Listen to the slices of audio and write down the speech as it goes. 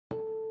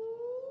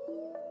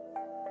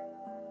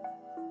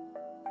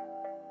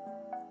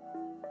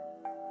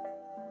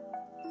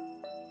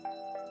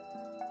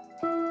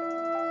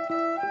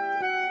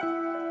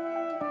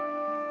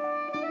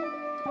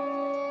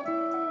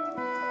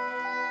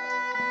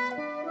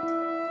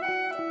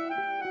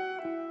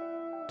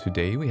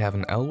Today we have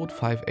an Elwood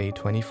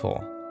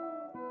 5a-24.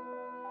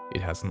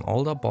 It has an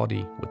older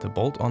body with a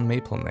bolt-on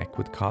maple neck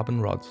with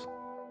carbon rods.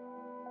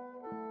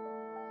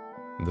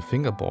 The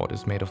fingerboard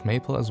is made of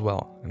maple as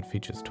well and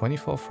features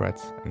 24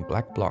 frets and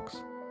black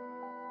blocks.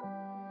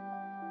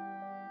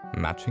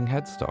 Matching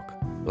headstock,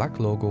 black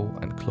logo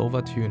and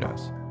clover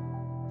tuners.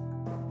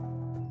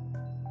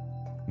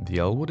 The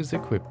Elwood is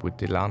equipped with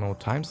Delano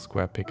Times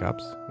Square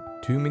pickups,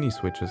 with 2 mini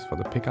switches for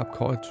the pickup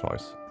coil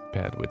choice,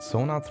 paired with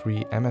Sonar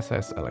 3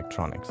 MSS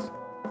electronics.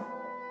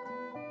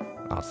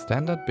 Our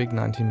standard big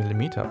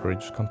 90mm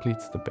bridge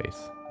completes the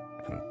bass,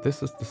 and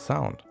this is the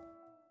sound.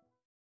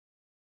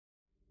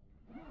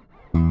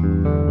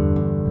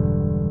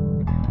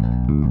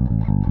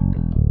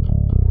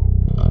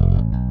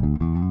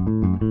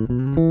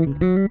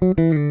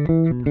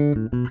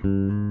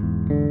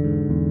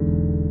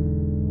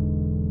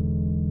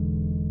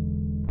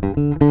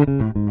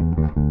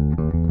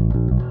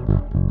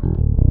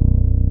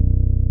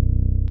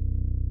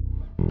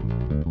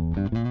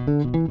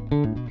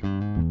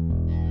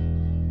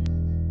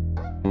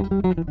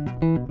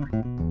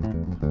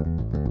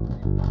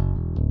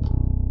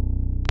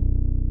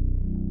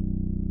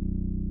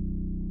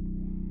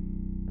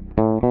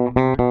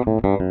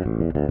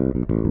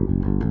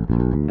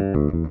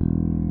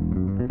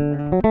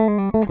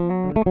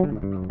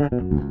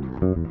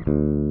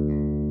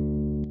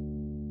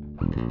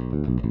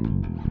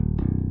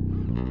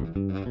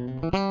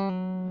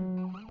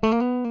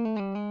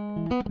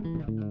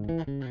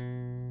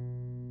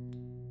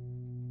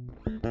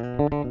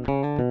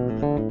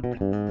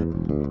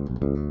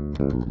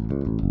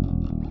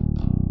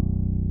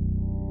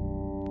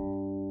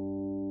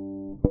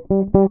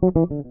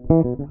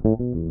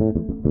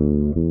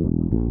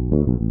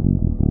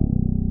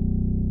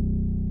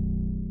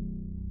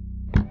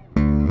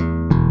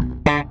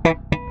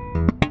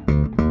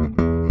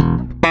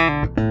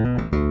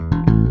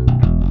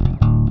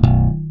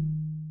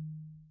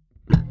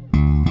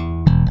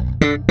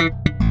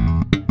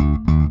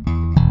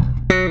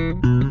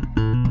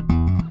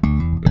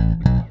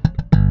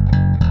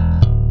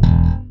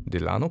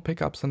 Delano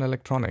pickups and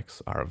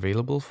electronics are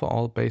available for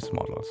all bass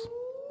models.